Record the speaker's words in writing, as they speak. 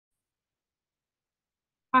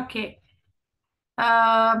Okay.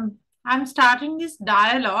 I'm starting this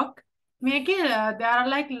dialogue. Make it, there are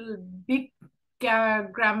like big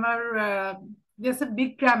grammar, there's a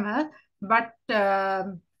big grammar, but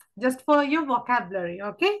just for your vocabulary,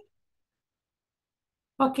 okay?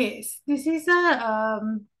 Okay, this is a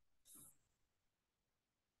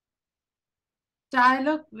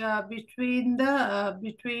dialogue between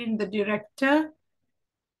the director.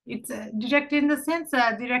 It's a director in the sense,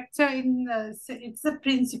 director in it's the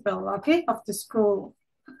principal, okay, of the school.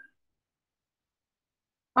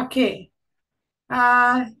 Okay.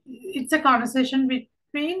 It's a conversation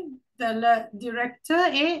between the director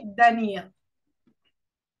and Daniel.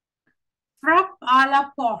 Frappe à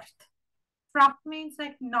la porte. Frappe means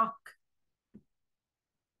like knock.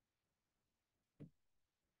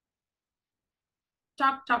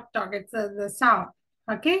 Talk, talk, talk. It's the sound.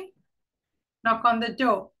 Okay? Knock on the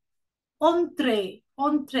door. Entree.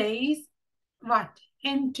 Entree is what?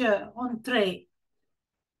 Enter. Entree.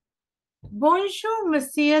 Bonjour,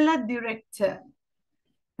 monsieur le directeur.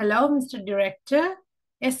 Hello, Mr. Director.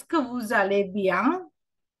 Est-ce que vous allez bien?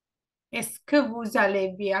 Est-ce que vous allez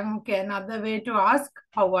bien? Okay, another way to ask,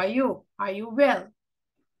 how are you? Are you well?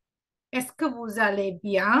 Est-ce que vous allez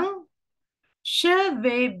bien? Je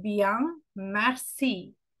vais bien,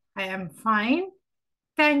 merci. I am fine.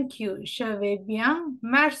 Thank you. Je vais bien,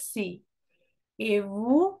 merci. Et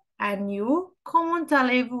vous, and you, comment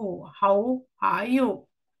allez-vous? How are you?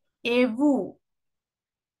 Et vous,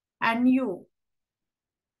 and you.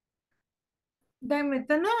 Then,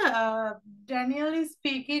 Daniel is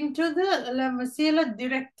speaking to the monsieur le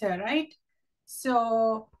director, right?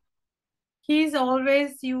 So, he's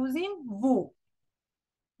always using vous.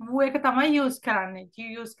 वो एक तमा use करने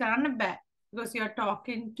you use करने bad because you're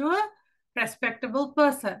talking to a respectable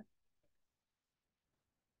person.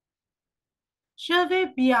 Je vais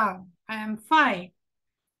bien. I am fine.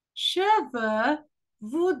 Je veux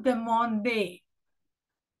vous demander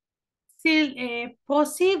s'il est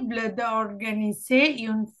possible d'organiser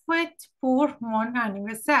une fête pour mon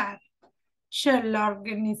anniversaire. Je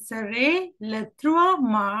l'organiserai le 3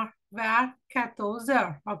 mars vers 14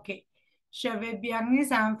 heures. OK. Je vais bien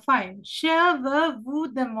is I'm fine. Je veux vous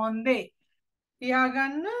demander.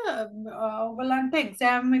 තියාගන්න ඔයගලන්ට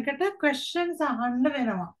exam එකට questions අහන්න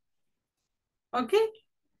වෙනවා. Okay?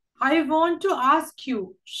 I want to ask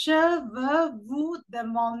you. Je veux vous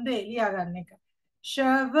demander. ලියාගන්න එක. Je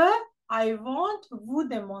veux, I want vous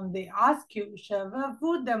demander. Ask you. Je veux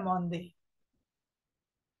vous demander.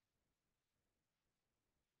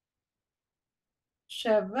 Je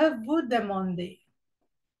veux vous demander.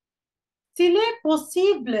 S'il est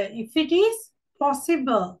possible, if it is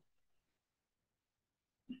possible.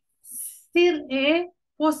 S'il est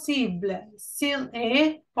possible. S'il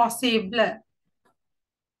est possible.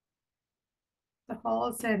 The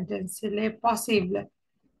whole sentence. S'il est possible.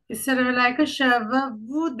 S'il est like je veux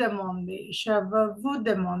vous demander. Je veux vous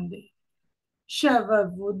demander. Je veux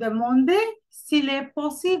vous demander s'il est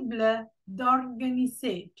possible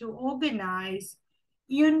d'organiser, to organize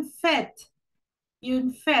une fête,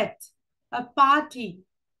 a party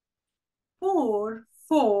for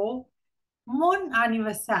mon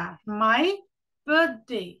anniversaire, my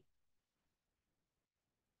birthday.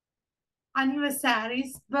 Anniversaire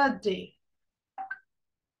is birthday.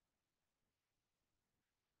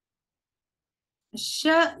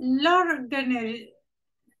 Je l'organise.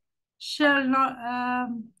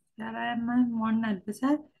 Mon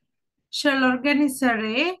anniversaire. Je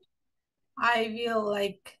l'organiserai.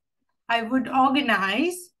 I would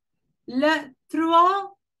organize le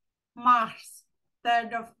 3 mars,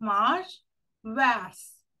 3rd of March, vers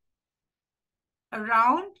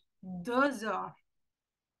around 2 heures,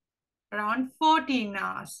 around 14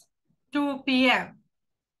 hours, 2 p.m.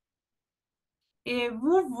 Et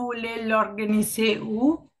vous voulez l'organiser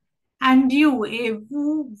où? And you, et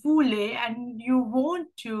vous voulez, and you want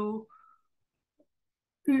to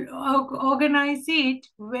organize it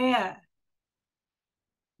where?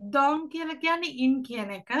 Dans කියලා කියන්නේ in කියන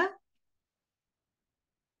එක.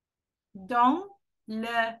 Dans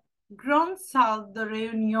le grand salle de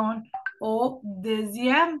réunion au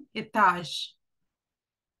 2e étage.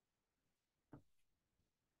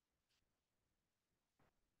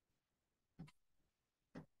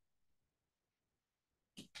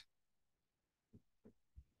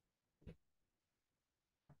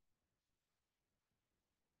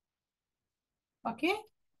 OK?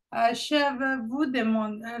 Je veux vous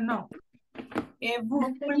demander, non. Et vous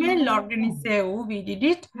voulez l'organiser où? We did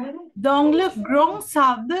it. Dans le grand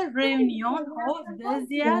salle de réunion au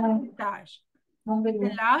 2e étage.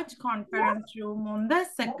 The large conference room on the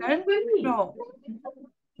 2nd floor.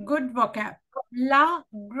 Good vocab. La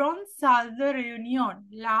grande salle de réunion,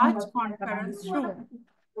 large conference room.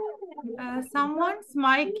 Someone's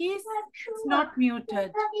mic is not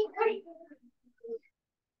muted.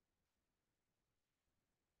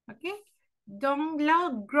 Okay. Dans la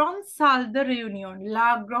grande salle de réunion,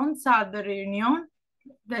 la grande salle de réunion,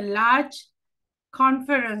 the large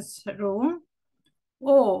conference room,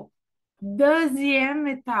 au deuxième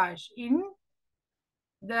étage, in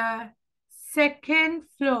the second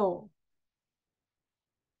floor.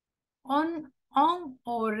 On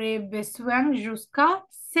aurait besoin jusqu'à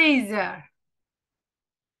 16 heures.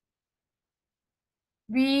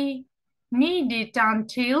 We need it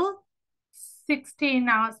until 16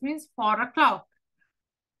 hours, means 4 o'clock.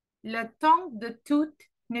 Le temps de tout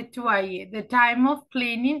nettoyer, the time of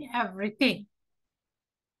cleaning everything.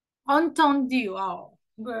 Entendu. Oh,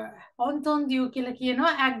 entendu කියලා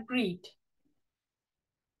කියනවා agreed.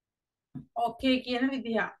 Okay කියන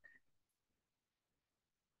විදිහ.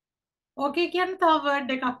 Okay කියන තව word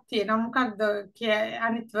එකක් තියෙනවා. මොකක්ද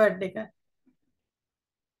අනිත් word එක?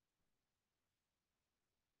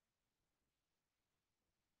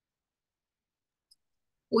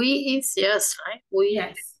 We is yes, right? We.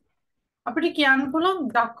 Yes. අපිට කියන්න පුළුවන්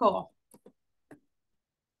d'accord.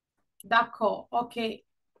 D'accord. Okay.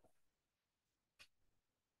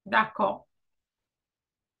 D'accord.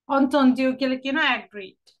 Entendu කියලා කියනවා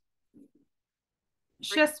agreed.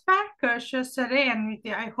 J'espère que je serai invité.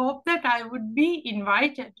 I hope that I would be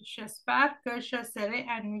invited. J'espère que je serai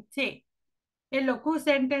invité. A local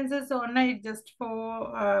sentences only just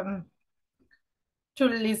for to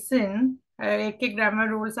listen. एक grammar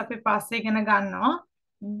rules අපි පස්සේ ඉගෙන ගන්නවා.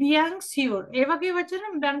 Bien sûr. ඒ වගේ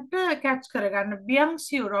වචන බැන්ට catch කරගන්න. Bien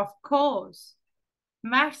sûr, of course.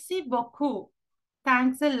 Merci beaucoup.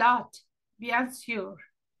 Thanks a lot. Bien sûr.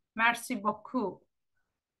 Merci beaucoup.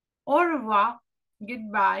 Au revoir.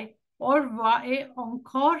 Goodbye. Au revoir et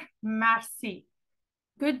encore merci.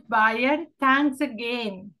 Goodbye and thanks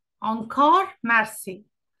again. Encore merci.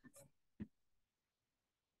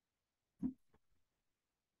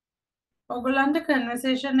 ඔගොල්ලන්ට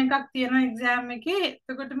conversation එකක් තියෙනවා exam එකේ.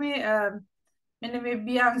 එතකොට මේ මෙන්න මේ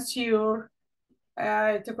bien sûr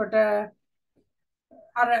එතකොට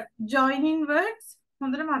අර joining words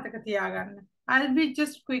හොඳට මතක තියාගන්න. I'll be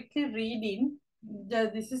just quickly reading.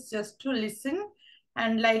 This is just to listen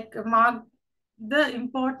and like mark the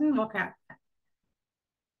important vocab.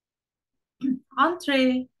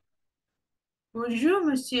 Entrez. Bonjour,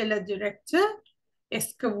 monsieur le directeur.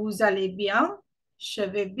 Est-ce que vous allez bien? Je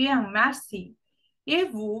vais bien, merci. Et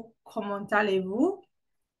vous, comment allez-vous?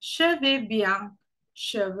 Je vais bien.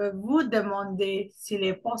 Je veux vous demander s'il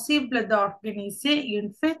est possible d'organiser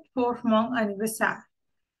une fête pour mon anniversaire.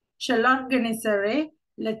 Je l'organiserai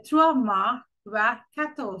le 3 mars vers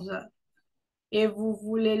 14 heures. Et vous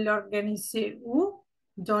voulez l'organiser où?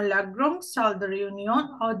 Dans la grande salle de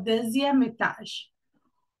réunion au deuxième étage.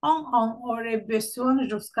 On aurait besoin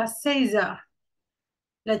jusqu'à 16 heures.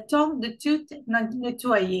 Le temps de tout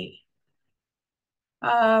nettoyer.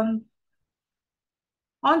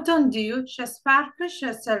 Entendu, j'espère que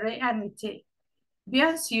je serai invité.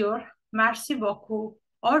 Bien sûr, merci beaucoup.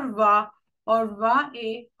 Au revoir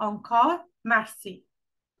et encore merci.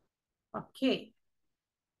 Okay.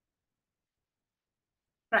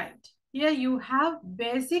 Right. Here you have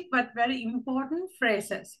basic but very important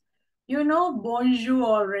phrases. You know bonjour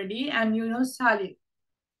already and you know salut.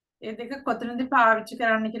 ඒ දෙක කොතනද පාවිච්චි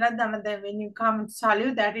කරන්න කියලා දන්න දැන් when you come to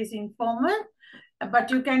salute that is informal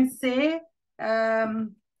but you can say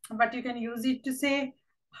but you can use it to say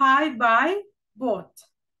hi bye both.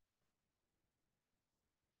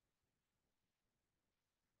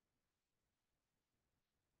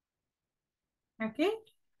 Okay.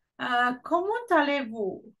 Comment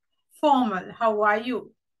allez-vous? Formal, how are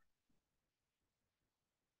you?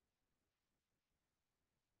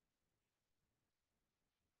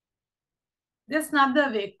 There's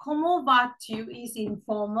another way. Comment vas-tu is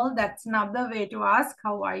informal. That's another way to ask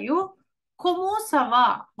how are you. Comment ça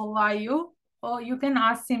va? How are you? Or you can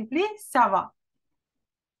ask simply ça va.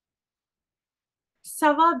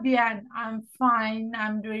 Ça va bien. I'm fine.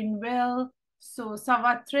 I'm doing well. So ça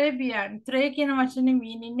va très bien. Très කියන වචනේ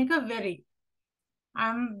meaning එක very.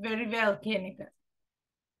 I'm very well කියන එක.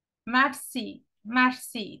 Merci.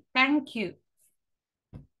 Merci. Thank you.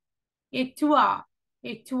 Et toi?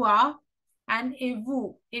 Et toi? And et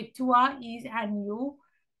vous. Et toi is and you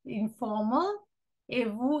informal. Et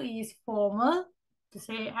vous is formal to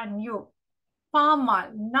say and you. Pas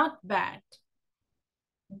mal, not bad.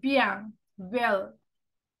 Bien, well.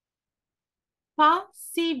 Pas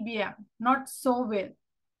si bien, not so well.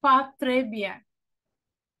 Pas très bien.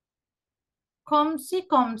 Comme si,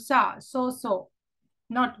 comme ça, so.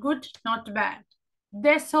 Not good, not bad.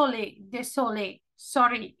 Désolé, désolé.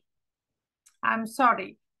 Sorry, I'm sorry.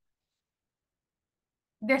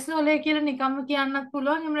 Désolé කියලා නිකම්ම කියන්නත්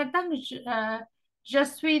පුළුවන්. එහෙම නැත්නම් je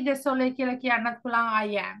suis désolé කියලා කියන්නත් පුළුවන්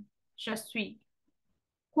I am. Je suis.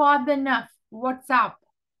 Quoi de neuf? What's up?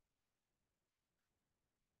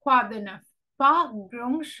 Quoi de neuf? Pas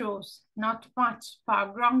grand-chose. Not much. Pas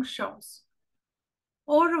grand-chose.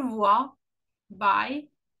 Au revoir. Bye.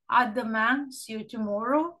 À demain. See you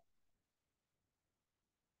tomorrow.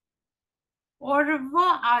 Au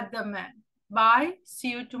revoir. À demain. Bye.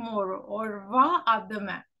 See you tomorrow. Au revoir. À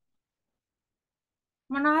demain.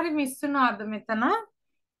 මොනාරි miss වුණාද මෙතන?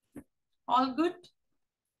 All good?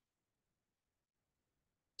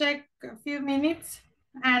 Take a few minutes,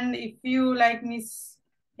 and if you like miss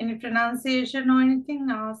any pronunciation or anything,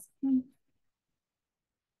 ask me.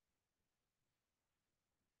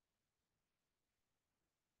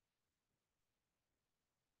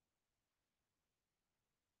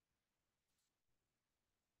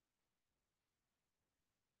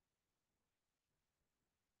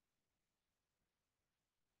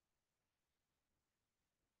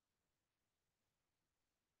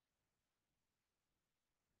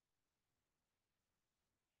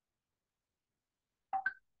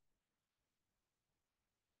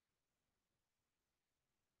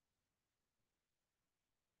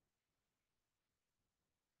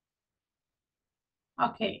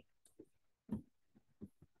 Okay.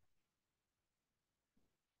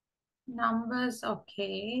 Numbers,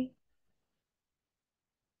 okay.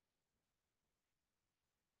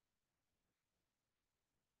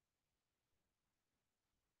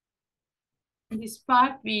 This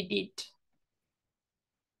part we did.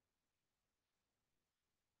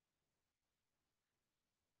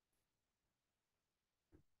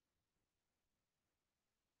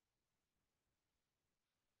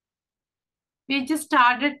 We just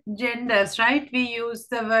started genders, right? We used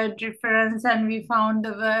the word reference and we found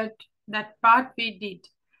the word. That part we did.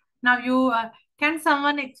 Now can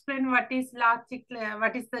someone explain what is l'article,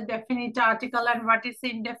 what is the definite article and what is the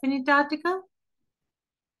indefinite article?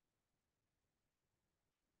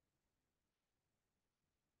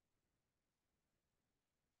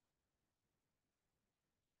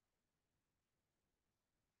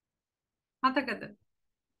 මතකද?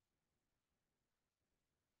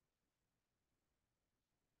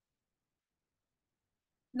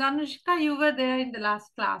 Danushka, you were there in the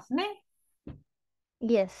last class, ne?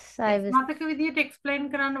 Yes, I Yes. was. මතක විදියට explain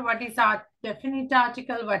කරන්න what is our definite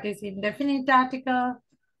article, what is indefinite article?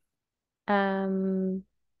 Um,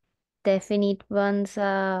 Definite ones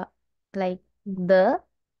are like the,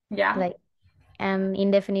 Yeah. like, and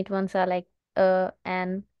indefinite ones are like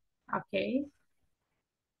and. Okay.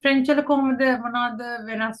 French වල කොහොමද මොනවද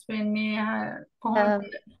වෙනස් වෙන්නේ?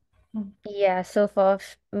 කොහොමද? Yeah, so for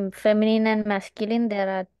feminine and masculine, there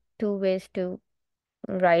are two ways to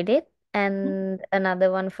write it, and another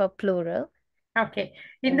one for plural. Okay.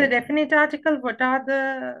 In And the it's definite article, what are the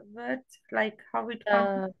words? Like how it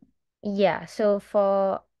comes? yeah, so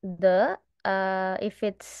for the if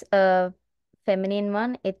it's a feminine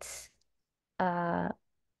one, it's uh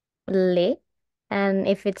le, and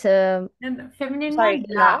if it's a And the feminine sorry, one,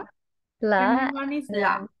 la. la. La, Feminine one is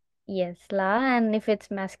la. and yes, la, and if it's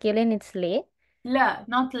masculine, it's le, La,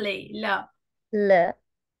 not lay, la. le,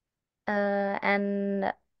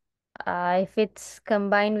 and if it's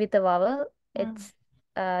combined with a vowel, Mm.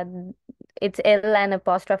 uh, it's L and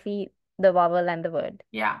apostrophe, the vowel and the word.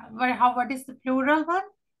 Yeah. What is the plural one?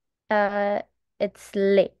 Uh, it's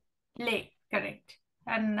le. Lay, correct.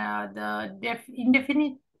 And the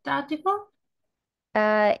indefinite article?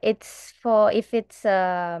 It's for if it's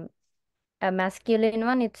a masculine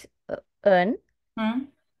one, it's un, Hmm.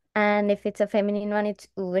 and if it's a feminine one, it's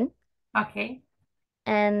un, Okay.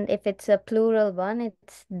 and if it's a plural one,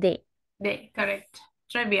 it's they. They, correct.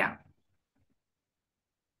 Trivia.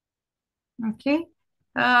 Okay.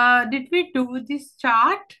 Did we do this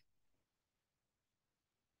chart?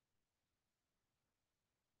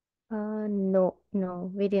 No,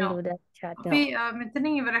 we didn't No. do that chart. අපි No.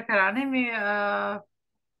 මෙතනින් ඉවර කරන්නේ මේ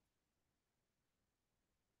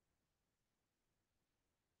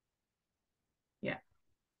yeah.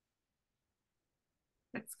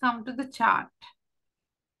 Let's come to the chart.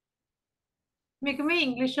 මේක මේ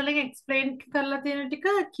ඉංග්‍රීසි වලින් explain කරලා තියෙන ටික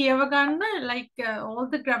කියව ගන්න like all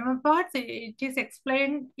the grammar parts it is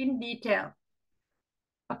explained in detail.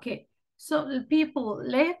 Okay. So people,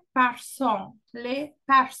 les personnes,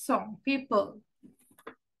 people.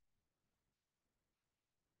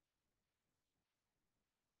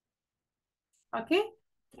 Okay.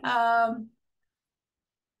 Um,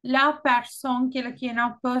 La personne කියලා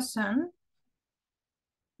කියනවා person.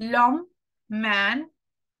 L'homme, man,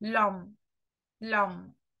 l'homme,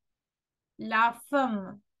 l'homme. La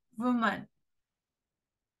femme, woman.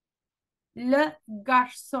 Le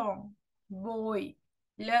garçon, boy.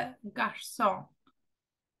 Le garçon.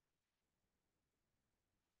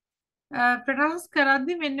 ප්‍රනවුන්ස්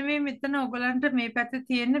කරද්දි මෙන්න මේ මෙතන ඔයගලන්ට මේ පැත්තේ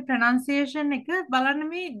තියෙන ප්‍රනන්සියේෂන් එක බලන්න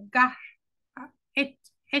මේ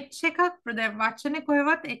H එකක් දැන් වචනේ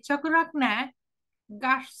කොහෙවත් H අකුරක් නැහැ.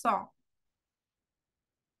 garçon.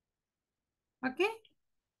 Okay?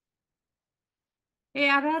 ඒ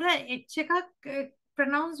අර H එකක්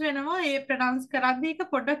ප්‍රනවුන්ස් වෙනවා. ඒ ප්‍රනවුන්ස් කරද්දි ඒක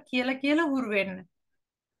පොඩ්ඩක් කියලා කියලා හුරු වෙන්න.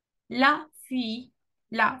 La fille,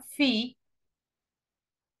 la fille,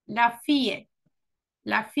 la fillette,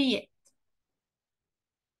 la fillette,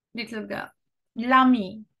 little girl.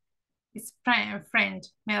 L'ami is friend,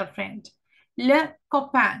 male friend. Le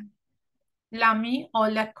copain, l'ami or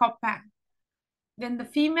le copain. Then the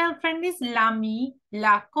female friend is l'ami,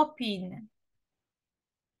 la copine.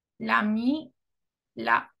 L'ami,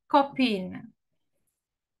 la copine.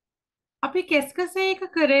 අපි කෙස්කසේ එක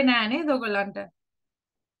කරේ නෑනේ ඔයගොල්ලන්ට.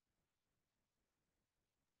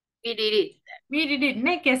 We did it. We did it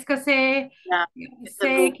නේ කෙස්කසේ Yeah, it's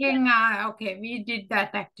a group. saying okay, we did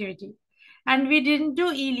that activity. And we didn't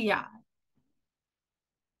do Ilya.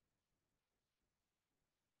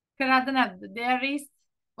 කරාද නැද්ද? There is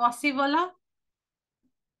possible.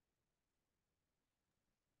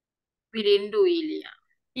 We didn't do Ilya.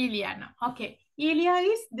 Ilya no. Okay. Ilya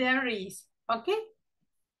is there is. Okay.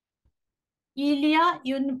 Ilya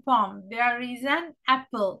uniform. There is an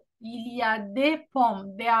apple. Ilya de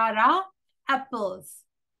pomme. There are apples.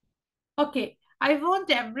 Okay. I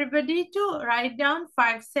want everybody to write down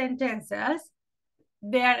 5 sentences.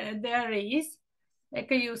 There is. Ek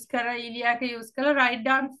use kara, Ilya ka use kara. Write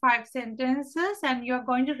down 5 sentences and you're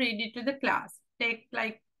going to read it to the class. Take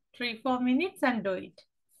like 3-4 minutes and do it.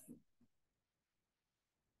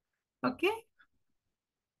 Okay.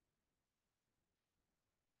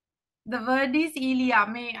 The word is Ilya.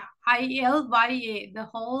 May I-L-Y-A. The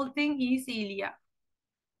whole thing is Ilya.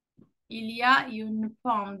 Ilya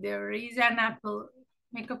uniform. There is an apple.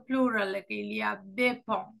 Make a plural like Ilya de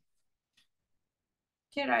pomme.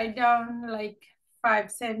 Okay, write down like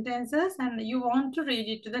 5 sentences and you want to read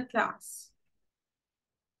it to the class.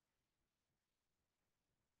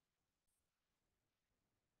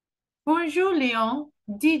 Bonjour Léon.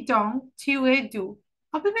 Dis donc, tu es d'où?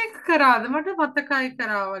 අපි මේක කරාද? මට මතකයි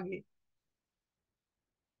කරා වගේ.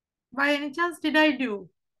 By any chance did I do?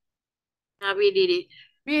 We did it.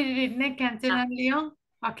 We did it, Cancel and Leon.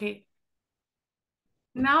 Okay.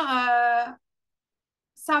 Now,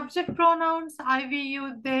 subject pronouns, I, we,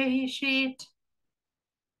 you, they, he, she, it.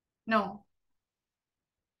 No.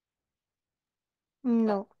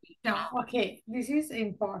 No. No. Okay. This is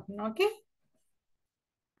important. Okay.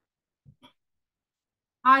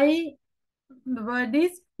 The word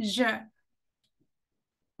is je.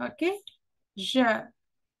 Okay. Je.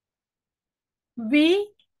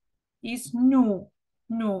 We is new.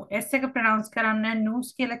 New. ऐसे का pronounce करना है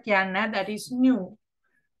news के लिए क्या ना that is new.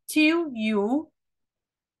 To you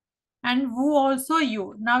and woo also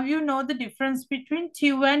you. Now you know the difference between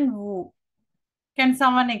to and woo. Can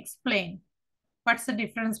someone explain what's the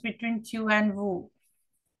difference between to and woo?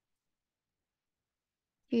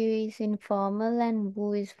 You is informal and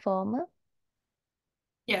woo is formal.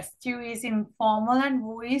 Yes, to is informal and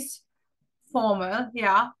woo is formal.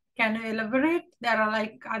 Yeah. Can you elaborate? There are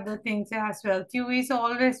like other things as well. To is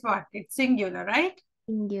always what? It's singular, right?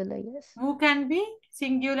 Singular, yes. Who can be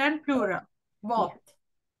singular and plural? Both.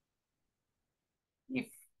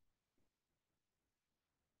 If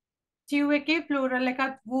to එකේ plural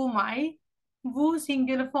එකත් wooමයි woo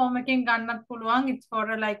singular form එකෙන් ගන්නත් පුළුවන්. It's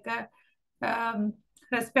for like a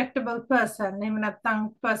respectable person. එහෙම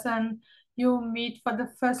නැත්නම් person you meet for the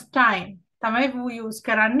first time. තමයි woo use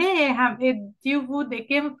කරන්නේ. ඒ woo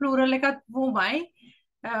දෙකේම plural එකත් wooමයි.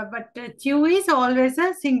 But to is always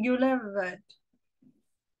a singular word.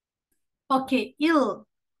 Okay, ill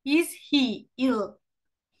is he, ill.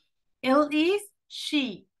 Ill is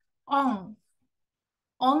she, on.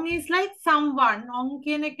 On is like someone. On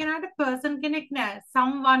කියන එක නට person කෙනෙක් නෑ.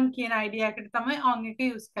 Someone කියන idea එකට තමයි on එක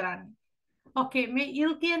use කරන්නේ. Okay, මේ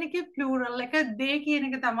ill කියන එකේ plural එක they කියන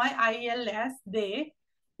එක තමයි ILS they.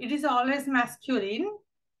 It is always masculine.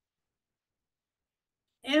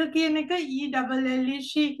 L කියන එක ELLE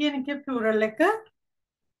she කියන එකේ plural එක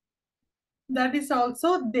that is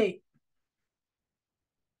also they.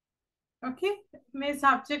 Okay, මේ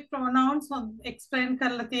subject pronouns explain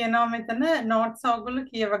කරලා තියෙනවා මෙතන notes ඔයගොල්ලෝ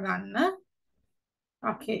කියව ගන්න.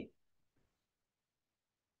 Okay.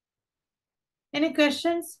 Any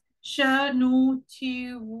questions? Sh, nu,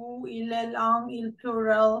 ti, wu, il, ang, il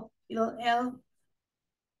plural, il, el.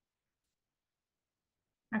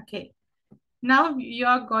 Okay. Now you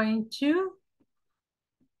are going to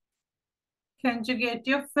conjugate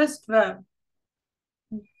your first verb.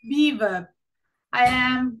 Be verb. I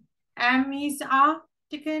am is are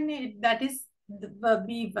taken. That is the verb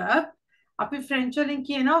be verb. අපි French වලින්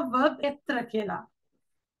කියනවා verb être කියලා.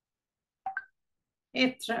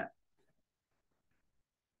 Être.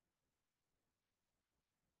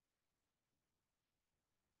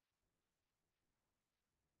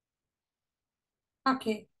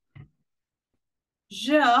 Okay.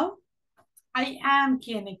 Je, I am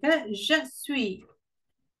කියන එක je suis.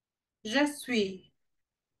 Je suis.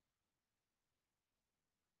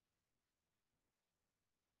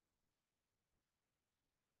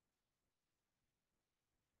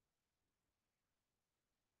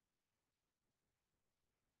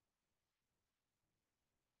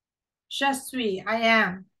 Je suis. I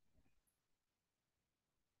am.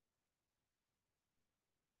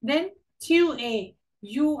 Then tu es.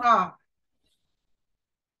 You are.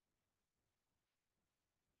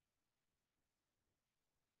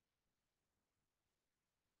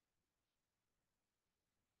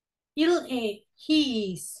 Il est.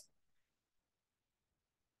 He is.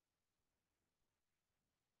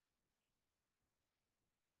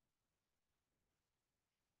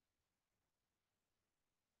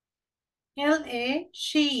 Elle est.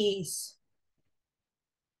 She is.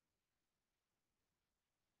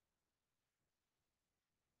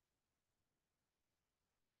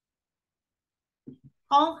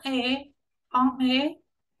 On est. On est.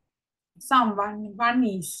 Someone. One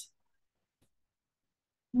is.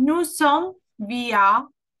 Nous sommes. We are.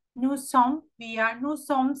 Nous sommes. We are. Nous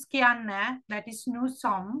sommes කියන්න. That is nous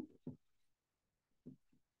sommes.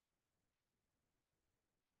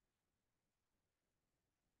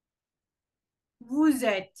 Vous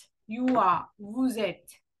êtes. You are. Vous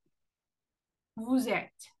êtes. Vous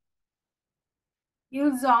êtes.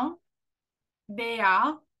 Ils ont. They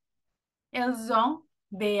are. Elles ont.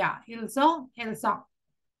 They are. Ils ont. Elles ont.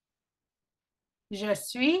 Je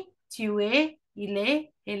suis. Tu es. Il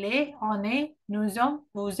est. Elle est. On est. Nous sommes.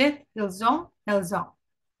 Vous êtes. Ils ont. Elles ont.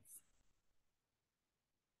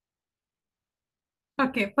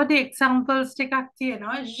 Okay, for the examples, ටිකක්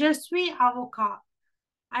තියෙනවා. Je suis avocat.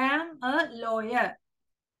 I am a lawyer.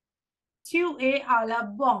 Tu es à la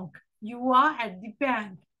banque. You are at the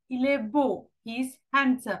bank. Il est beau. He is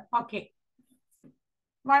handsome. Okay.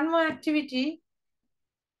 One more activity.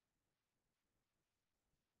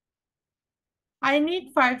 I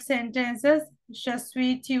need 5 sentences. Je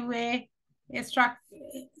suis, tu es,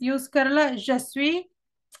 use karla, je suis.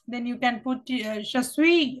 Then you can put je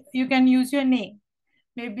suis, you can use your name.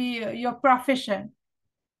 Maybe your profession.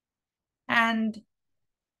 And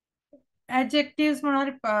adjectives,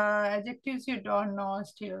 adjectives you don't know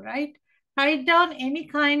still, right? Write down any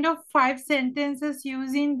kind of 5 sentences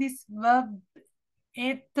using this verb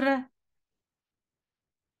être.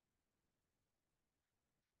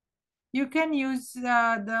 You can use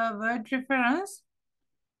the word reference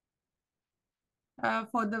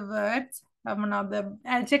for the words. The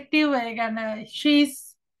adjective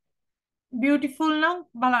she's beautiful නම්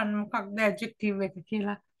බලන්න මොකක්ද adjective එක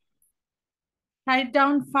කියලා. Write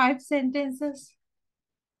down 5 sentences.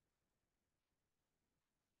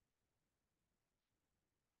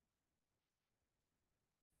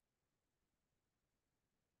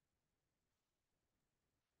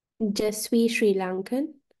 Je suis Sri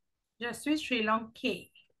Lankan. Je suis Sri Lankan.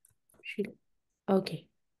 Okay.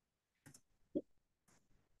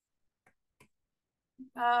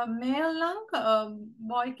 Male නම්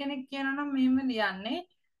boy කෙනෙක් කියනවා නම් මෙහෙම ලියන්නේ.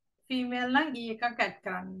 Female නම් e එකක් add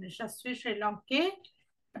කරන්න. Je suis Sri Lankan.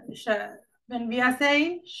 When we are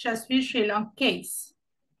saying je suis Sri Lankese.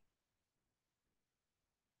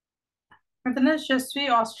 මෙතන je suis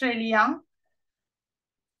Australian.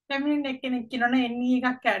 Feminine කෙනෙක් කියනවා නම් ne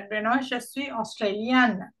එකක් add වෙනවා. Je suis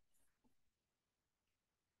Australian.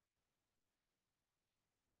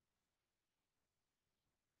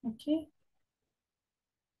 Okay.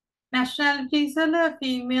 Nationalities වල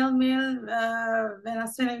female male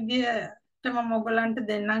වෙනස් වෙන විදිහට මම ඔයගලන්ට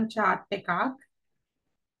දෙන්නම් chart එකක්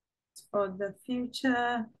for the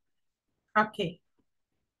future. Okay.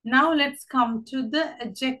 Now let's come to the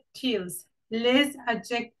adjectives. Les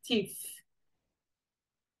adjectives.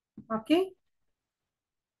 Okay.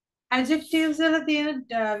 Adjectives වල තියෙන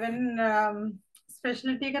when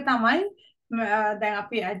specialty එක තමයි දැන්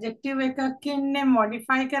අපි adjective එකකින්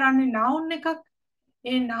modify කරන්නේ noun එකක්.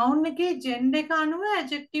 ඒ noun එකේ gender එක අනුව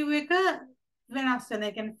adjective එක වෙනස් වෙනවා.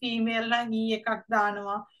 ඒ කියන්නේ female නම් e එකක්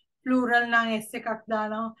දානවා. plural නම් s එකක්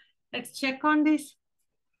දානවා. Let's check on this.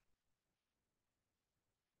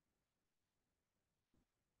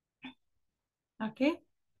 Okay.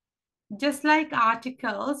 Just like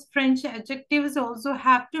articles, French adjectives also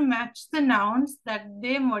have to match the nouns that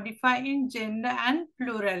they modify in gender and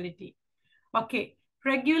plurality. Okay,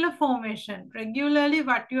 regular formation. Regularly,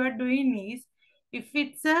 what you are doing is, if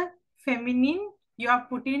it's a feminine, you are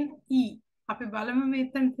putting E. අපි බලමු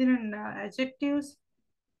මෙතන තියෙන adjectives.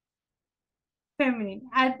 Feminine.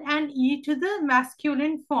 Add an E to the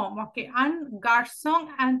masculine form. Okay, un garçon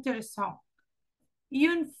intéressant.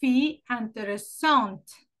 Une fille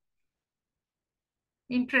intéressante.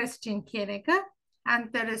 Interesting කියන එක.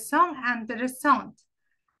 Intéressant, intéressante.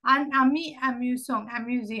 Un ami amusant,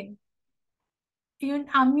 amusing. Une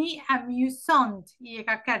amie amusante. ඊ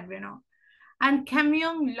එකක් add වෙනවා. Un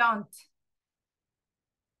camion lent.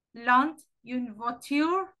 Lent, une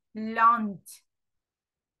voiture lente.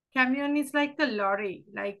 Camion is like a lorry,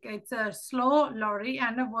 like it's a slow lorry,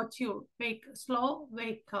 and a voiture, slow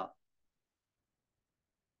vehicle.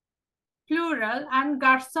 Plural, un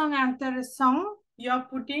garçon intéressant, you're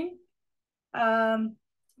putting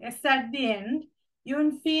S at the end.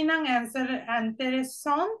 Une fille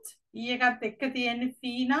intéressante, ඊ එකත් එක්ක තියෙන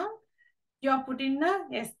fille නම්, you're putting the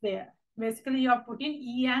S there. Basically, you're putting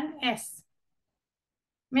E and S.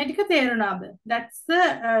 Medical තේරුණාද? That's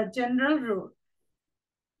the general rule.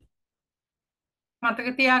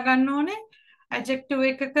 මතක තියාගන්න ඕනේ adjective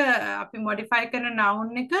එකක අපි modify කරන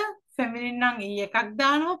noun එක feminine නම් e එකක්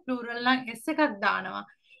දානවා, plural නම් s එකක් දානවා.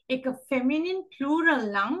 ඒක feminine plural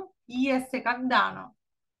නම් es එකක් දානවා.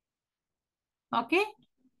 Okay?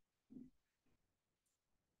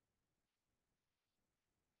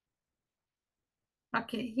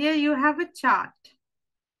 Okay, here you have a chart.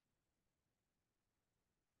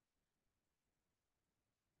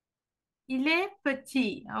 Il est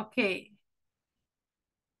petit. Okay.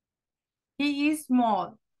 He is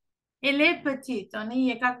small. Elle est petite. ඔන්න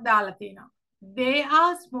එකක් දාලා තියෙනවා. They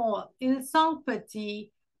are small. Ils sont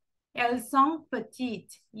petits. Elles sont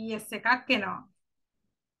petites. Yes එකක් එනවා.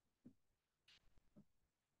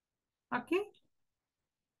 Okay?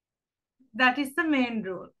 That is the main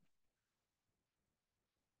rule.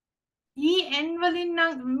 En වලින්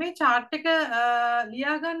නම් මේ chart එක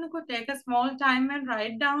ලියා ගන්නකො, take a small time and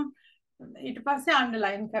write down. ඊට පස්සේ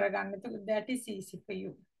underline කරගන්න. එතකොට that is easy for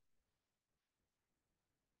you.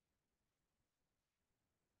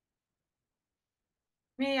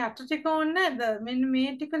 මේ යට ටික ඕනේ නැද්ද? මෙන්න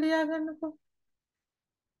මේ ටික ලියා ගන්නකො.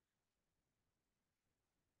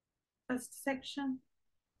 First section.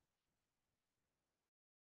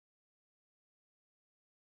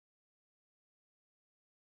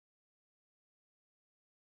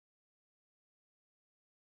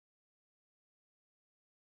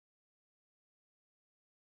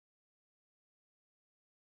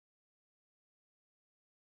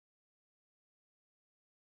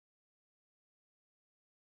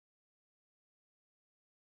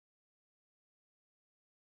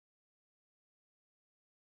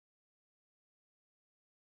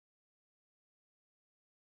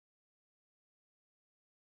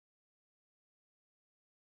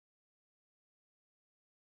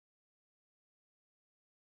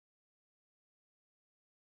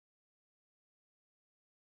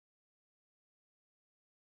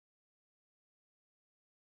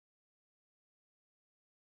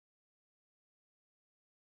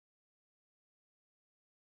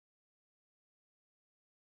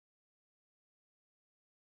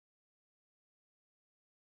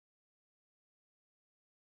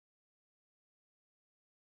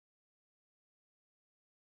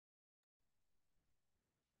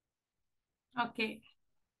 Okay.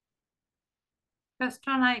 First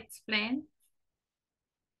one I explain.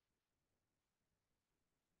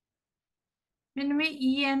 මෙන්න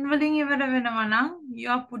මේ en වලින් ඉවර වෙනවා නම්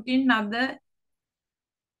you are putting another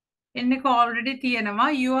n එක already තියෙනවා,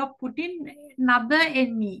 you are putting another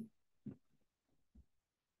ne.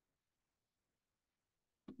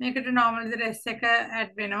 මේකට normal විදිහට s එක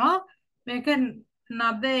add වෙනවා. මේක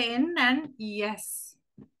another n and es.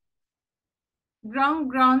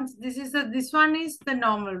 Grounds. This one is the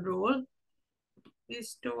normal rule.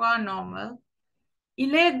 These two are normal.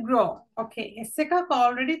 Il est gros. Okay, s එකක්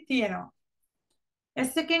already තියෙනවා.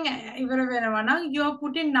 S එකෙන් ඉවර වෙනවා නම් you are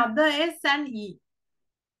putting another s and e.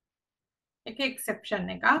 එක exception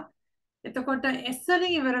එකක්. එතකොට s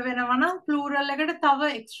වලින් ඉවර වෙනවා නම් plural එකට තව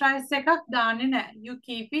extra s එකක් දාන්නේ නැහැ. You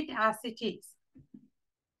keep it as it is.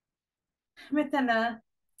 මෙතන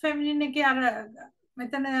feminine එකේ අර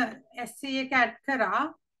මෙතන s එක add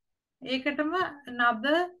කරා. ඒකටම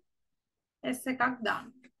another s එකක් දාන්න.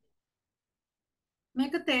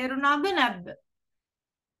 මේක තේරුණාද නැද්ද?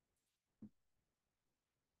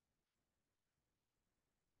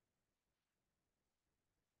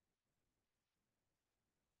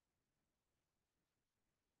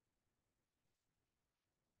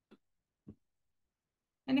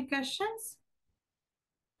 Any questions?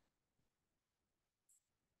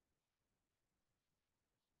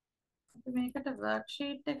 මේකට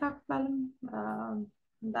worksheet එකක් බලමු.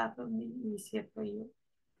 That will be easier for you.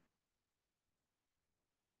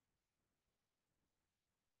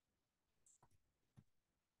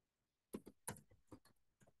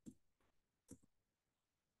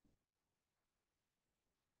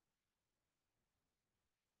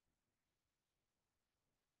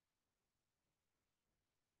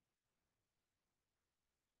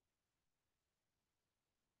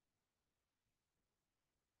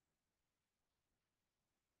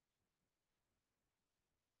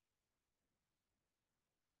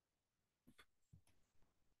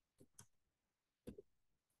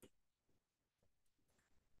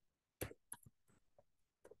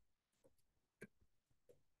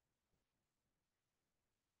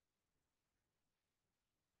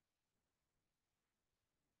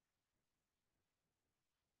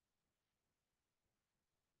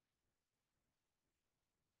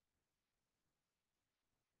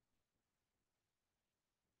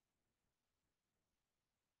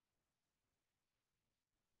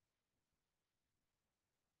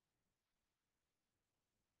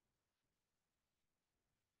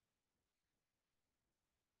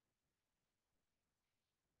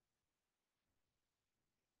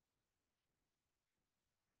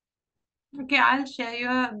 Okay, I'll share you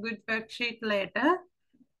a good worksheet later.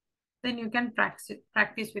 Then you can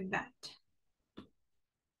practice with that.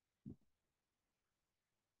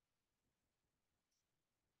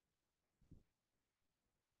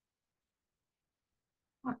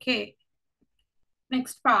 Okay.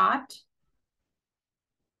 Next part.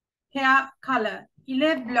 Hair color. Il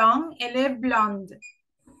est blanc, elle est blonde.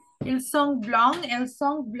 Ils sont blancs, elles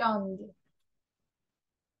sont blondes.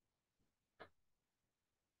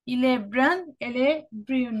 Il est brun, elle est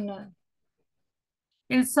brune.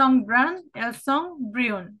 Ils sont bruns, elles sont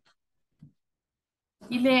brunes.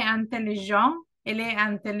 Il est intelligent, elle est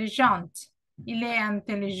intelligente. Il est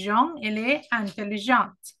intelligent, elle est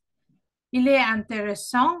intelligente. Il est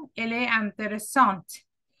intéressant, elle est intéressante.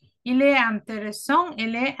 Il est intéressant,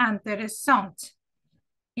 elle est intéressante.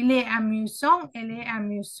 Il est amusant, elle est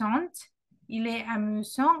amusante. Il est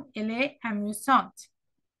amusant, elle est amusante.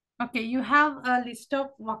 Okay, you have a list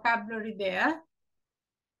of vocabulary there.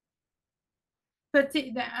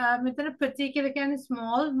 Petit, मतलब petit के लिए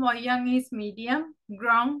small, young is medium,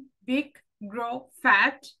 grown, big, grow,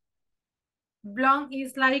 fat. Blonde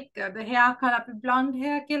is like the hair color. Blonde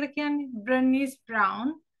hair के लिए brun is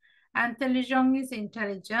brown. Intelligent is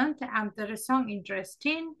intelligent. Intéressant,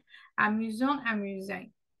 interesting. Amusant,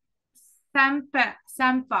 amusing.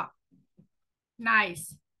 Sympa,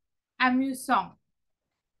 nice. Amusant,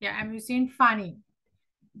 yeah, amusing, funny.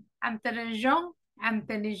 Intelligent,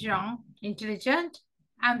 intelligent.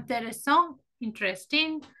 Intéressant,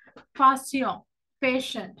 interesting. Patient,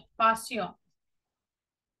 patient, patient.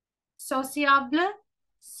 Sociable,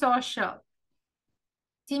 social.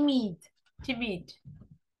 Timide.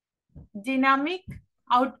 Dynamic,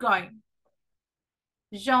 outgoing.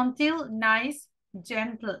 Gentil, nice,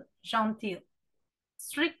 gentle, gentil.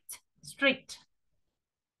 Strict.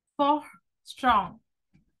 Fort, strong.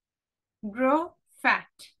 Grow, fat.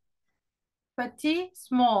 Petit,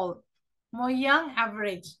 small. Moyen,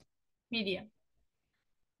 average, medium.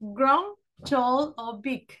 Grown, tall or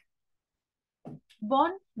big.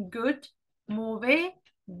 Bon, good. Mauvais,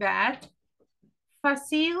 bad.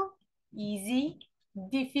 Facile, easy.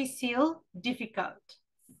 Difficile, difficult.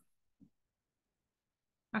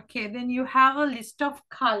 Okay, then you have a list of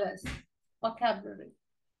colors, vocabulary.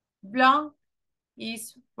 Blanc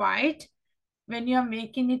is white. When you're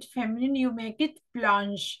making it feminine, you make it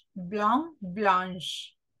blanche. Blanc,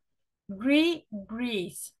 blanche. Gris,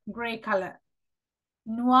 gris, gray color.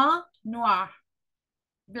 Noir, noir,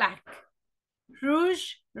 black.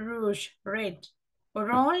 Rouge, rouge, red.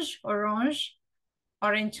 Orange, orange,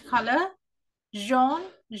 orange color. Jaune,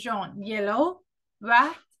 jaune, yellow.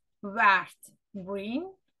 Vert, vert, green.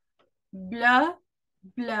 Bleu,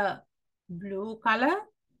 bleu, blue color.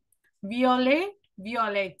 Violet,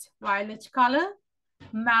 violet, violet color.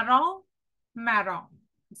 Marron, marron.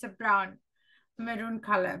 It's a brown, maroon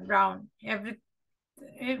color, brown.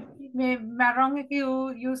 Marron එක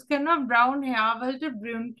use කරනවා brown hair වලට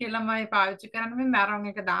brune කියලාමයි පාවිච්චි කරන්නේ මේ marron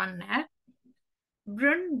එක දාන්නේ.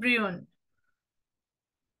 Brune.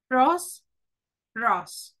 Rose,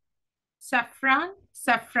 saffron,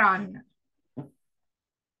 saffron.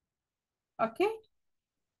 Okay.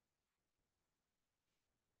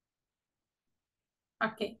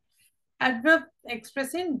 Okay. Adverb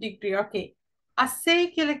expressing degree. Okay.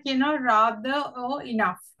 Assez rather or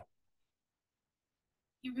enough.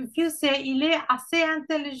 If you say il est assez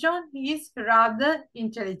intelligent, he is rather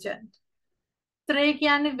intelligent. Très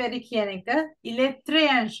very il est très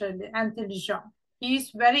intelligent. He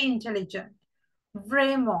is very intelligent.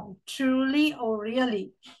 Vraiment, truly or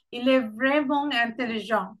really. Il est vraiment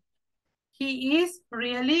intelligent. He is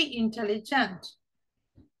really intelligent.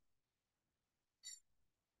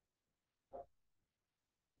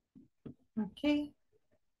 Okay.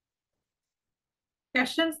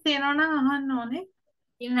 Questions තියෙනවා අහන්න ඕනේ.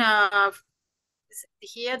 In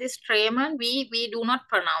here this Raymond, we do not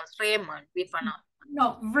pronounce Raymond. We pronounce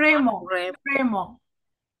No, vraiment. Vraiment.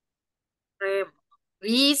 Raymond.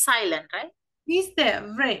 We silent, right? He's there.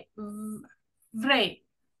 Vrai.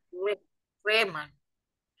 Raymond.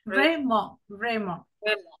 Vraiment. Vraiment.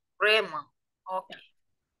 Raymond. Okay.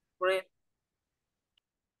 Raymond.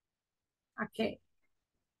 Okay.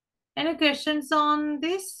 Any questions on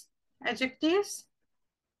this adjectives?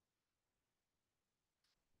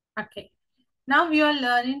 Okay. Now we are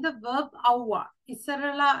learning the verb අවවා. ඉස්සර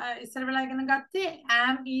වෙලා ඉගෙන ගත්තේ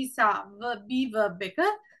am is are verb be verb එක.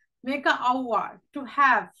 මේක අවවා to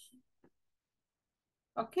have.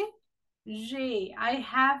 Okay? J'ai. I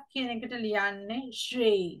have කියන එකට ලියන්නේ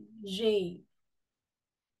j'ai.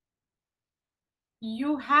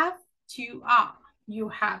 You have to are. You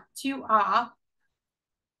have to are.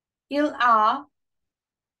 Il a.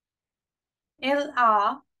 Elle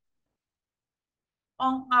a.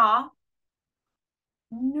 On a.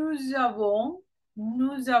 Nous avons.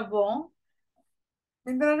 Nous avons.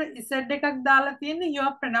 Z එකක් දාලා තියෙන්නේ you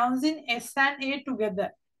are pronouncing S and A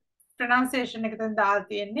together. Pronunciation එක තමයි දාලා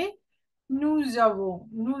තියෙන්නේ. Nous avons.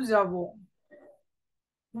 Nous avons.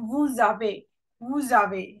 Vous avez. Vous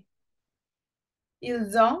avez.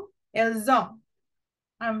 Ils ont. Elles ont.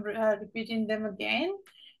 I'm repeating them again.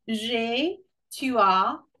 J'ai. Tu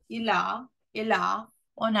as. Il a. Elle a.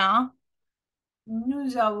 On a.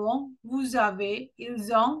 Nous avons. Vous avez.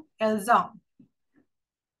 Ils ont. Elles ont.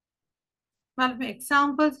 Well,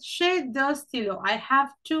 examples. J'ai deux stylos. I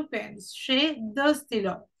have two pens. J'ai deux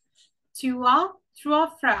stylos. Tu as trois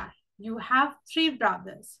frères. You have three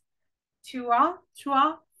brothers. Tu as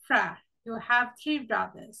trois frères. You have three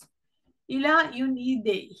brothers. Il a une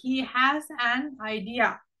idée. He has an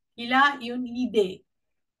idea. Il a une idée.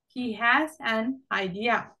 He has an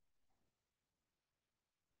idea.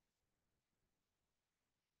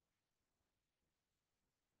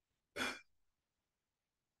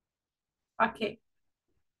 Okay.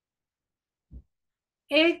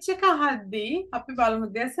 Age එක හද්දී අපි බලමු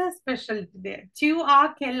there's a specialty there. Tu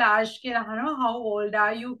as quel âge කියලා අහනවා how old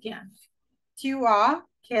are you කියන්නේ. Tu as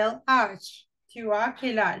quel âge? Tu as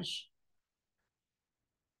quel âge?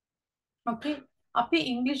 Okay. අපි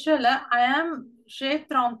ඉංග්‍රීසි වල I am j'ai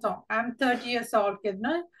 30 ans. I am 30 years old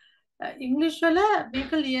කියනවා. ඉංග්‍රීසි වල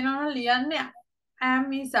මේක ලියනවා ලියන්නේ I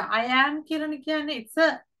am is I am කියන කියන්නේ it's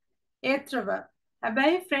a ඒත්‍ර verb.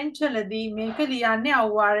 හැබැයි ෆ්‍රෙන්ච් වලදී මේක ලියන්නේ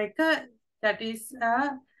අවවාර එක that is a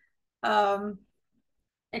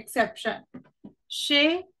exception.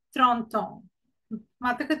 J'ai 30 ans.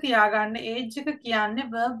 මතක තියාගන්න age එක කියන්නේ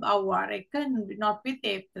verb අවවාර එක not with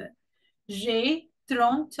ඒත්‍ර. J'ai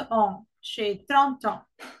 30 ans. J'ai 30 ans.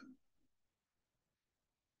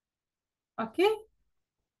 Okay?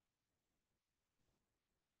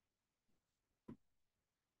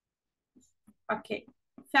 Okay.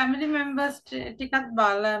 Family members ටිකක්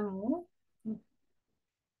බලමු.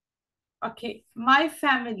 Okay. My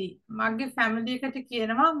family. මගේ family එකට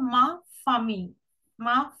කියනවා ma famille.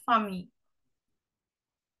 Ma famille.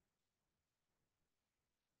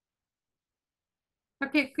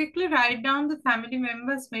 Okay, quickly write down the family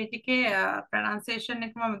members. මේ ටිකේ pronunciation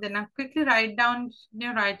එක මම දෙන්නම්. Quickly write down in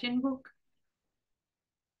your writing book.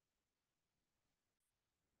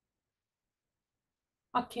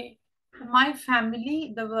 Okay. My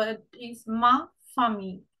family, the word is ma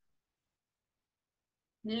famille.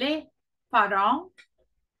 Les parents,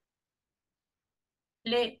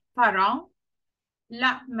 les parents,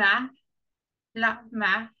 la mère,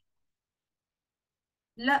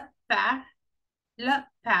 le père,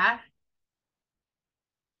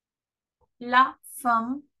 la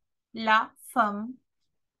femme,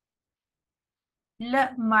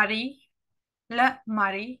 le mari,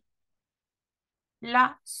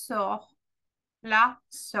 la sœur, le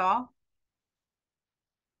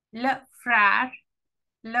frère,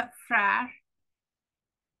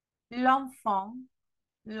 l'enfant,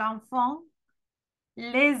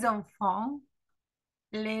 les enfants,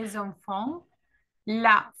 les enfants,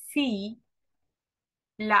 la fille,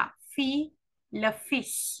 le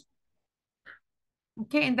fils.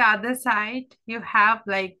 Okay, in the other side, you have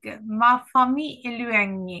like ma famille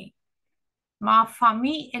éloignée, ma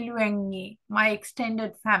famille éloignée, my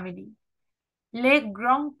extended family. Les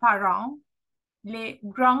grands-parents, la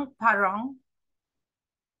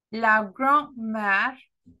grand-mère,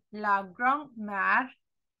 le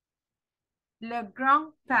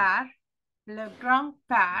grand-père,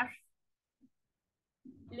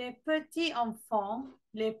 les petits-enfants,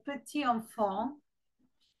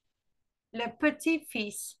 le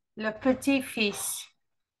petit-fils, la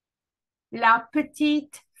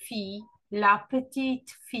petite-fille,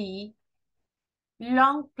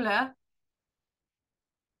 l'oncle,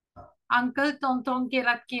 uncle, tonton,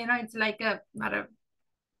 it's like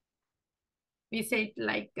we say it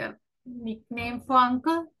like a nickname for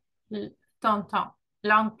uncle, tonton,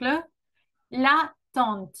 l'oncle, la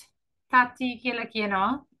tante, tati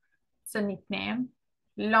it's a nickname,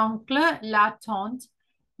 l'oncle, la tante,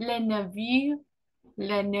 le neveu,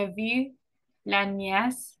 la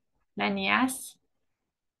nièce,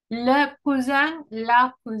 le cousin,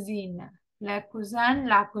 la cousine, la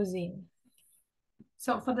cousine.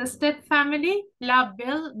 So for the step family, la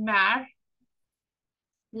belle-mère,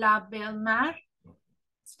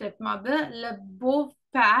 stepmother, le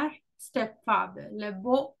beau-père, stepfather, le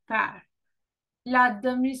beau-père. La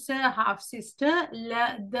demi-sœur, half-sister,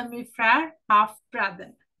 le demi-frère,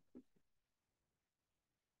 half-brother.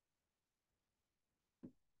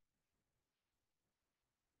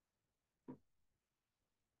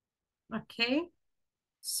 Okay,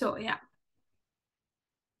 so yeah.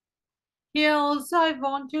 Here also I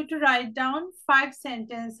want you to write down 5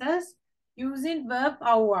 sentences using verb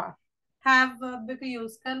avoir. Have verb का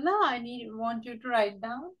use करना. Want you to write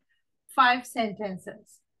down 5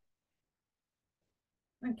 sentences.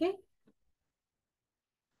 Okay.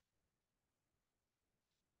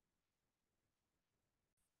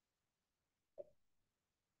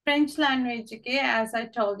 French language, okay, as I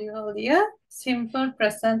told you earlier, simple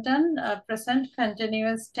present and present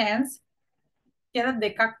continuous tense. කියලා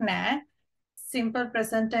දෙකක් නෑ. Simple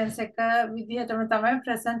present tense එක විදිහටම තමයි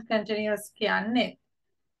present continuous කියන්නේ.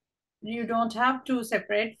 You don't have two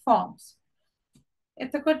separate forms.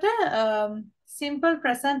 එතකොට simple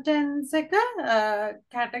present tense එක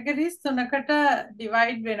categories 3කට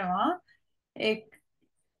divide වෙනවා.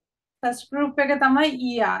 First group එක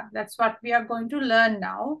තමයි ER. That's what we are going to learn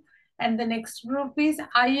now. And the next group is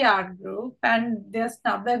IR group. And there's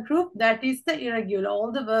another group that is the irregular.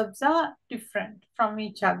 All the verbs are different from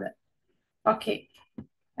each other. Okay.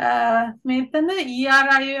 මෙතන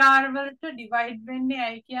ER IR වලට divide වෙන්නේ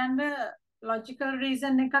ඇයි කියන්න logical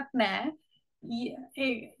reason එකක් නෑ.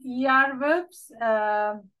 ER verbs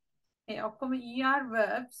ඔක්කොම ER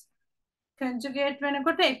verbs conjugate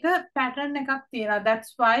වෙනකොට එක pattern එකක් තියෙනවා.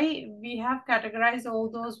 That's why we have categorized all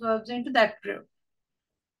those verbs into that group.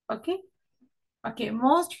 Okay? Okay,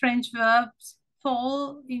 most French verbs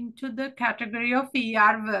fall into the category of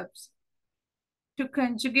ER verbs. To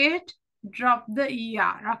conjugate, drop the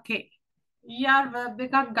ER. Okay. ER verb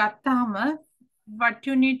එකක් ගත්තාම what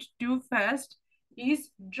you need to do first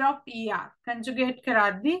is drop ER. Conjugate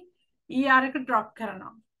කරද්දී ER එක drop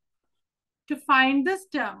කරනවා. To find this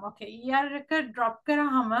term, okay, ER එක drop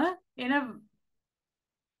කරාම එන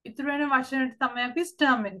ඉතුරු වෙන වචනට තමයි අපි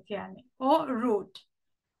term එක කියන්නේ. Or root.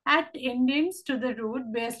 Add endings to the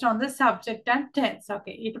root based on the subject and tense.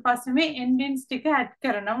 Okay, ඊට පස්සේ මේ endings ටික add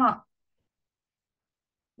කරනවා.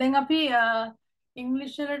 දැන් අපි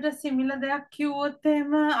ඉංග්‍රීසි වලට similar දෙයක් කිව්වොත්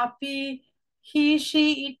එහෙම අපි he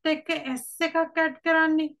she it එක s එකක් add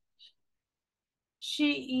කරන්නේ. She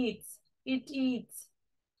eats, it eats,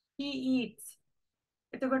 he eats.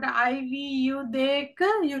 එතකොට I we you they එක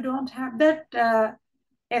you don't have that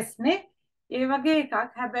s නේ. ඒ වගේ එකක්.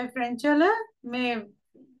 හැබැයි French වල මේ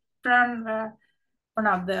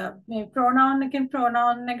මොනවාද මේ pronoun එකෙන්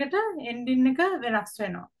pronoun එකට ending එක වෙනස්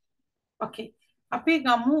වෙනවා. Okay. අපි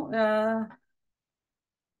ගමු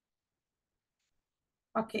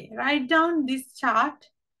okay, write down this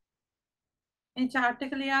chart. මේ chart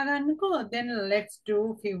එක ලියා ගන්නකෝ. Then let's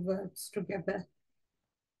do few verbs together.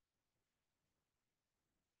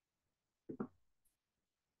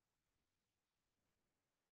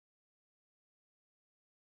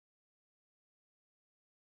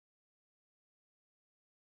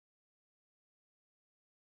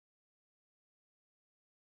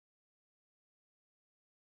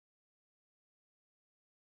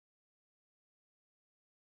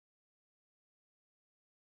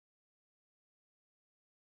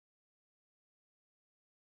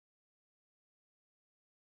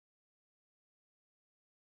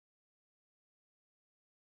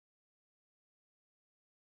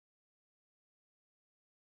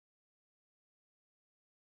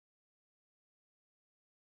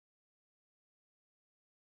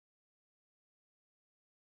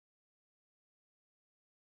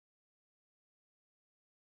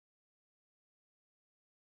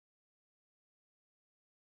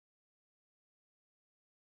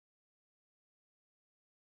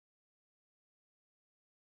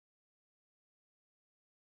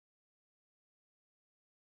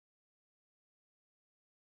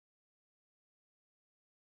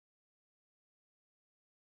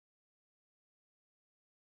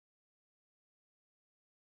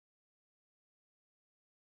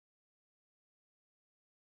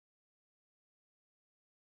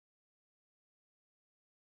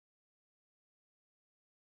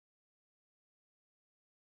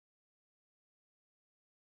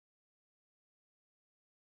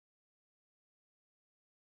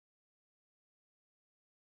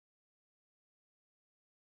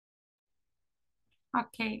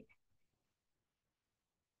 Okay.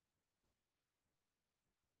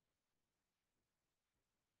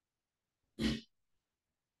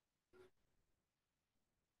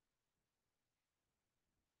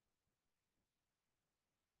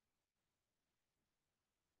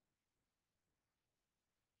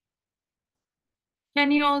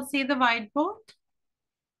 Can you all see the whiteboard?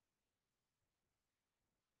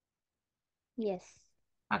 Yes.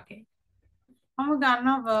 Okay. මම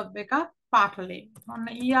ගන්නවා verb එකක් පාටලේ. ඔන්න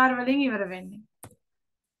ER වලින් ඉවර වෙන්නේ.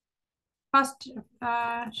 First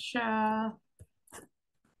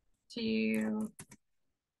to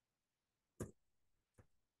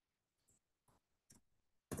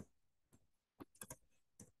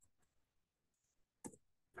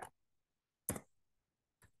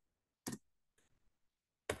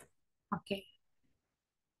okay.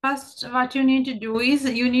 First, what you need to do is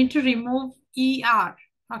you need to remove ER.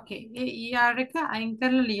 Okay. ER එක අයින්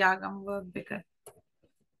කරලා ලියාගමු verb එක.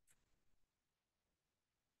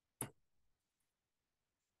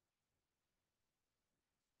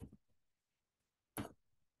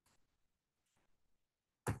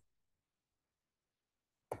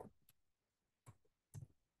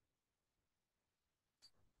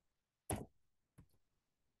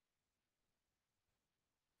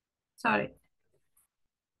 Sorry.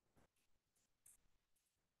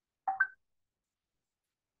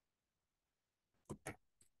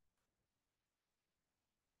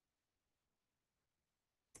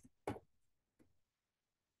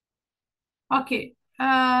 Okay.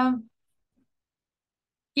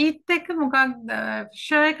 ඊත් එක්ක මොකක්ද ෂ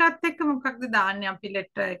එකත් එක්ක මොකක්ද දාන්නේ අපි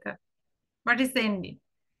letter එක? What is the ending?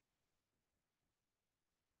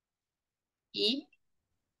 E.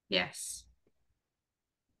 Yes.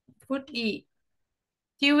 Put E.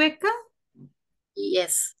 Q එක?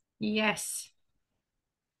 Yes. Yes.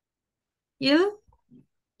 Il?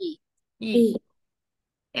 E. E. E.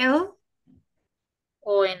 L?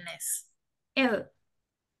 ONS. L.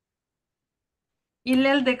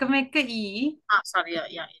 ඉල්ල් දෙකම එක E. Sorry.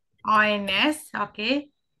 Yeah. INS.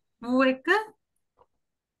 Okay. වූ එක?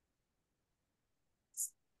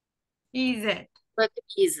 EZ. But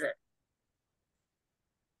is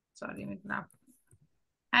Sorry, මෙතන.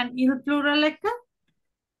 And il plural එක?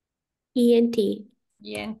 ENT.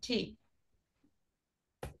 ENT.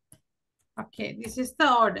 Okay, this is the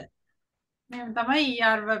order. මෙහෙම තමයි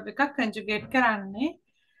ER verb එකක් conjugate කරන්නේ.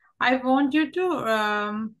 I want you to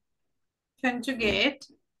conjugate.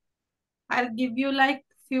 I'll give you like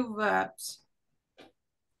few verbs.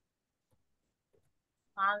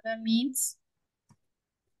 Mother means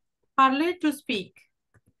Parle, to speak.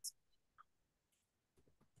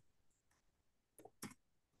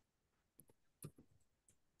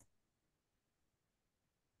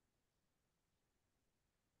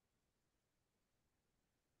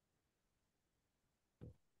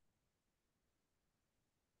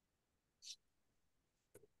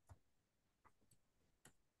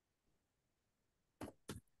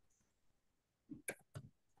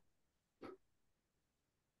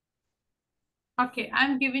 Okay,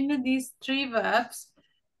 I'm giving you these three verbs.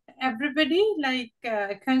 Everybody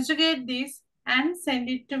conjugate this and send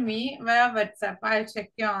it to me via WhatsApp. I'll check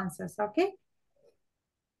your answers, okay?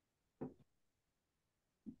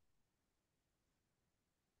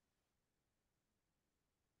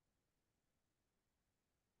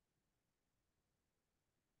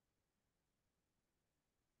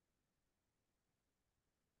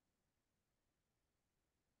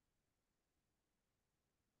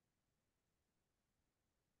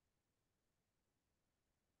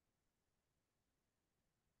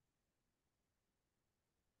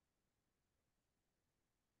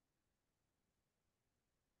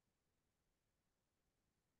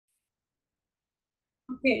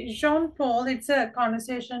 Okay, Jean-Paul, it's a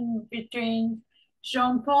conversation between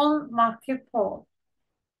Jean-Paul Marquet-Paul.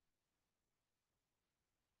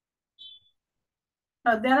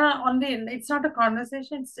 There are only, it's not a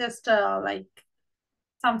conversation, it's just like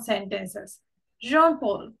some sentences.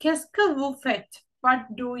 Jean-Paul, qu'est-ce que vous faites?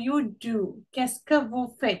 What do you do? Qu'est-ce que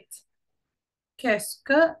vous faites? Qu'est-ce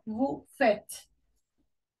que vous faites?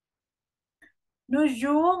 Nous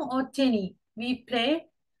jouons au tennis. We play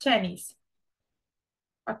tennis.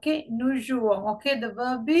 Okay, nous jouons. Okay, the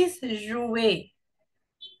verb is jouer.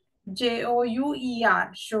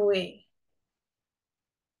 Jouer, jouer.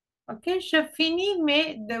 Okay, je finis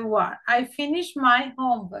mes devoirs. I finish my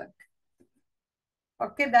homework.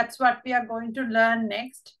 Okay, that's what we are going to learn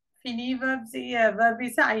next. Fini verb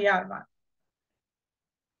is IR one.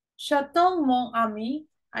 J'attends mon ami.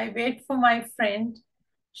 I wait for my friend.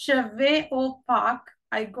 Je vais au parc.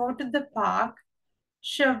 I go to the park.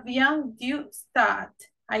 Je viens du stade.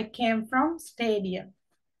 I came from stadium.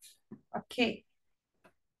 Okay.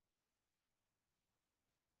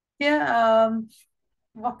 Here,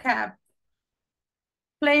 vocab.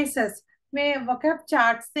 Places. මේ vocab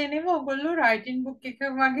charts දෙනව ඔයගොල්ලෝ writing book එක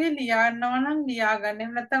වගේ ලියනවා නම් ලියාගන්න.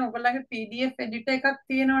 එහෙම නැත්නම් ඔයගොල්ලන්ගේ PDF editor එකක්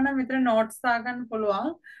තියෙනවා නම් විතර notes දාගන්න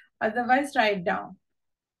පුළුවන්. Otherwise write down.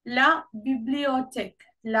 La bibliothèque.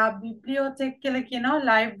 La bibliothèque කියලා කියනවා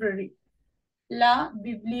library. La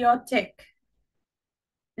bibliothèque.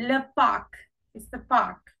 Le parc is the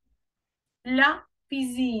park. La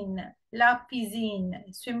piscine. La piscine.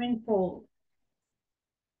 Swimming pool.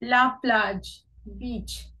 La plage.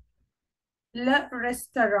 Beach. Le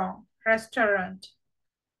restaurant. Restaurant.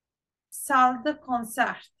 Salle de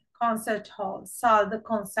concert. Concert hall. Salle de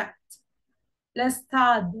concert. Le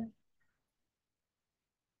stade.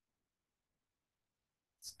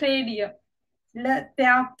 Stadium. Le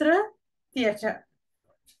théâtre. Theater.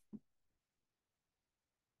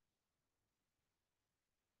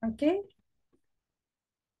 Okay.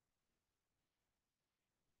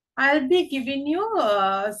 I'll be giving you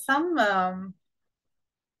some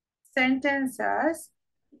sentences.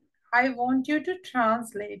 I want you to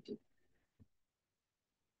translate it.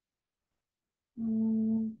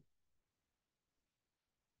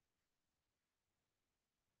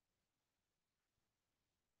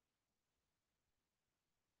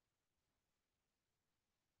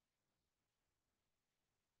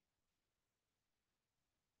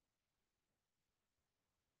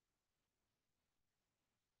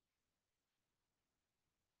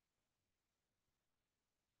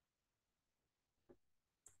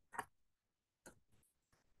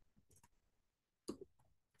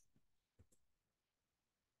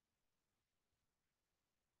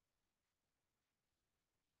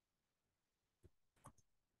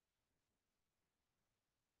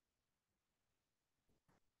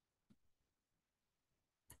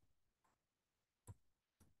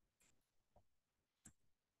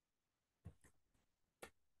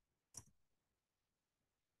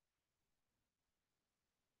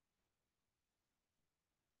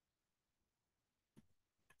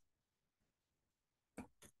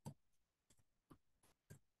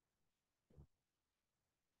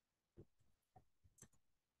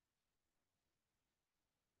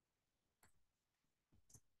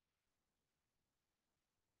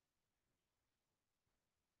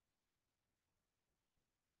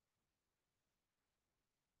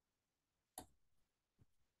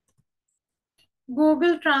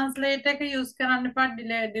 Google Translate එක use කරන්න එපා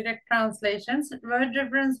direct translations. Word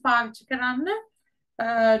reference පාවිච්චි කරන්න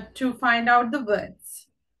to find out the words.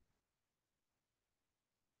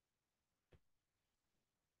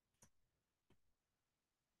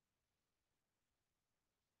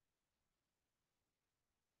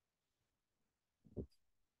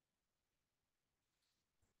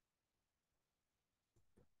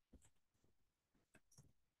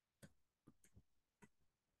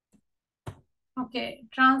 Okay,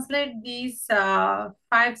 translate these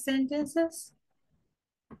 5 sentences.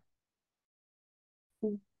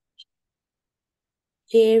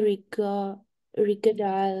 Je regarde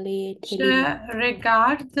Je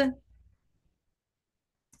regarde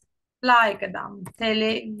like them.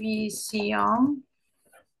 Television.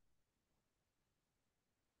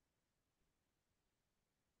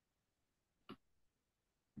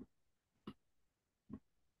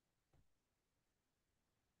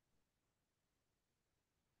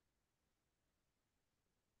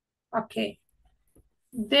 Okay.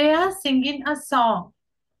 They are singing a song.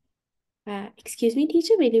 Excuse me,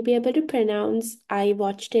 teacher, will you be able to pronounce I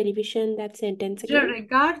watch television, that sentence Je again?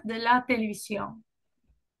 regarde la télévision.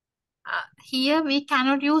 Here we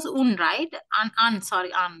cannot use un, right?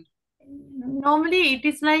 Sorry, un. Normally it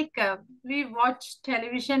is like we watch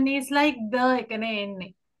television is like the එකනේ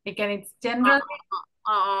එන්නේ. ඒ කියන්නේ it's generally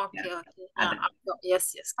Okay, okay. අද. Yes,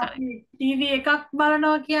 yes, correct. අපි TV එකක්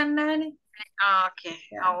බලනවා කියන්නේ නැහැනේ. Okay,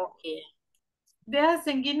 Yeah. okay. They are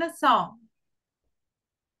singing a song.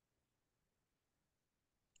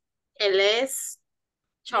 LS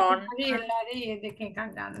හරි Chaunton, එල්ලාරි ඒ දෙක එකක්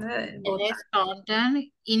ගන්න both. LS Chaunton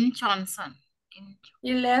in Johnson.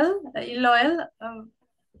 LOL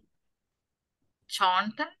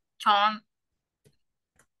Chaunton,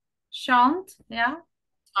 Shant, yeah.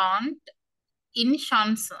 Chaunt in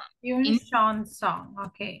Johnson. Yun Sean song.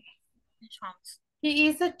 Okay. Johnson. He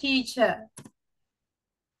is a teacher.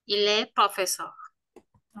 Il est professeur.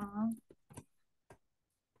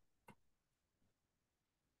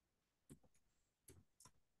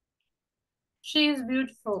 She is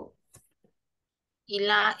beautiful. Il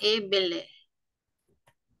a est belle.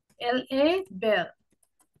 L.A. Bell.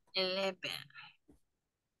 Elle est belle.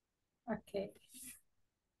 Okay.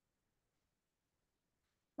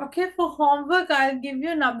 Okay, for homework, I'll give you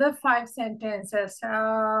another 5 sentences.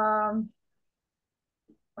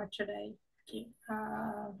 What should I give?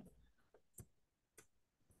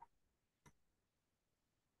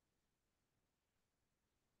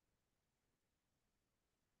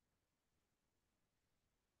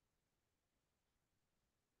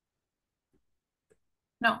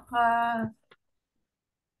 No,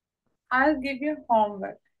 I'll give you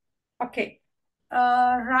homework. Okay.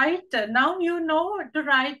 Write. Now you know to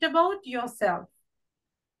write about yourself.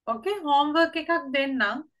 Okay, homework එකක්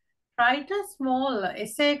දෙන්නම්. Write a small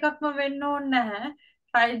essay එකක්ම වෙන්න ඕනේ නැහැ.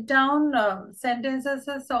 Write down sentences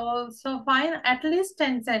is also fine. At least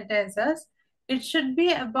 10 sentences. It should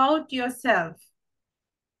be about yourself.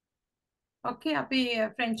 Okay, අපි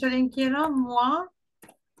French වලින් කියනවා moi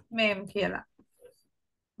même කියලා.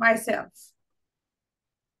 Myself.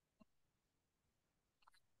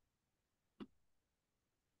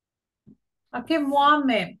 Okay,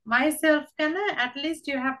 moi-même. Myself, at least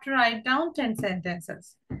you have to write down 10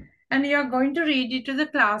 sentences. And you're going to read it to the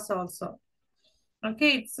class also.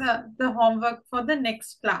 Okay, it's the homework for the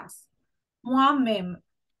next class. Moi-même.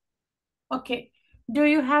 Okay. Do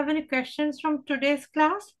you have any questions from today's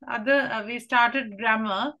class? We started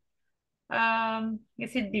grammar.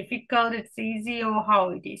 Is it difficult? It's easy or how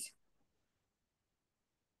it is?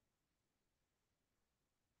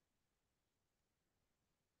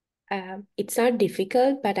 It's not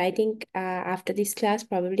difficult, but I think after this class,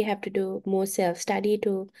 probably have to do more self-study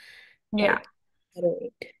to Yeah. thorough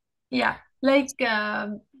it. Yeah, like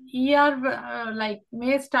like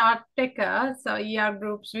may start take so ER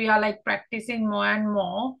groups we are like practicing more and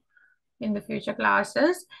more in the future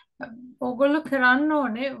classes. ඔගොල්ලෝ කරන්න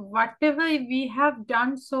ඕනේ whatever we have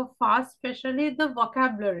done so far, especially the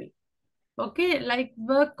vocabulary. Okay, like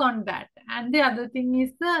work on that. And the other thing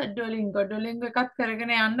is the Duolingo. Duolingo එකත්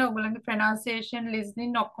කරගෙන යන්න ඔයගොල්ලන්ගේ pronunciation,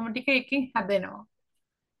 listening ඔක්කොම ටික එකකින් හැදෙනවා.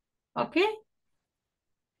 Okay?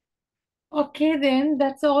 Okay, then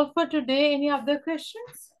that's all for today. Any other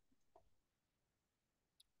questions?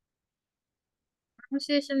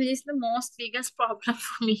 Pronunciation is the most biggest problem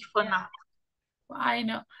for me for now. I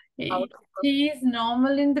know. How It to- is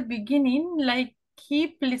normal in the beginning, like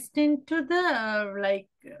keep listening to the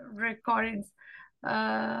recordings.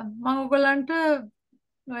 මම ඔයගලන්ට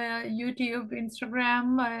YouTube, Instagram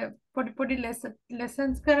පොඩි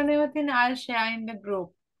lessons කරනවා තියෙන I'll share in the group.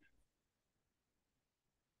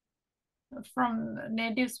 From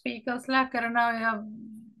native speakers ලා කරන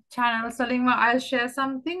channels වලින් I'll share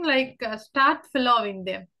something like start following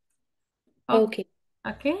them. Okay.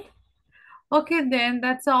 Okay. Okay, then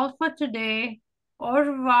that's all for today. Au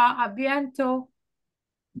revoir, à bientôt.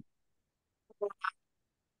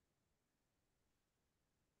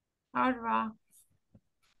 Au revoir.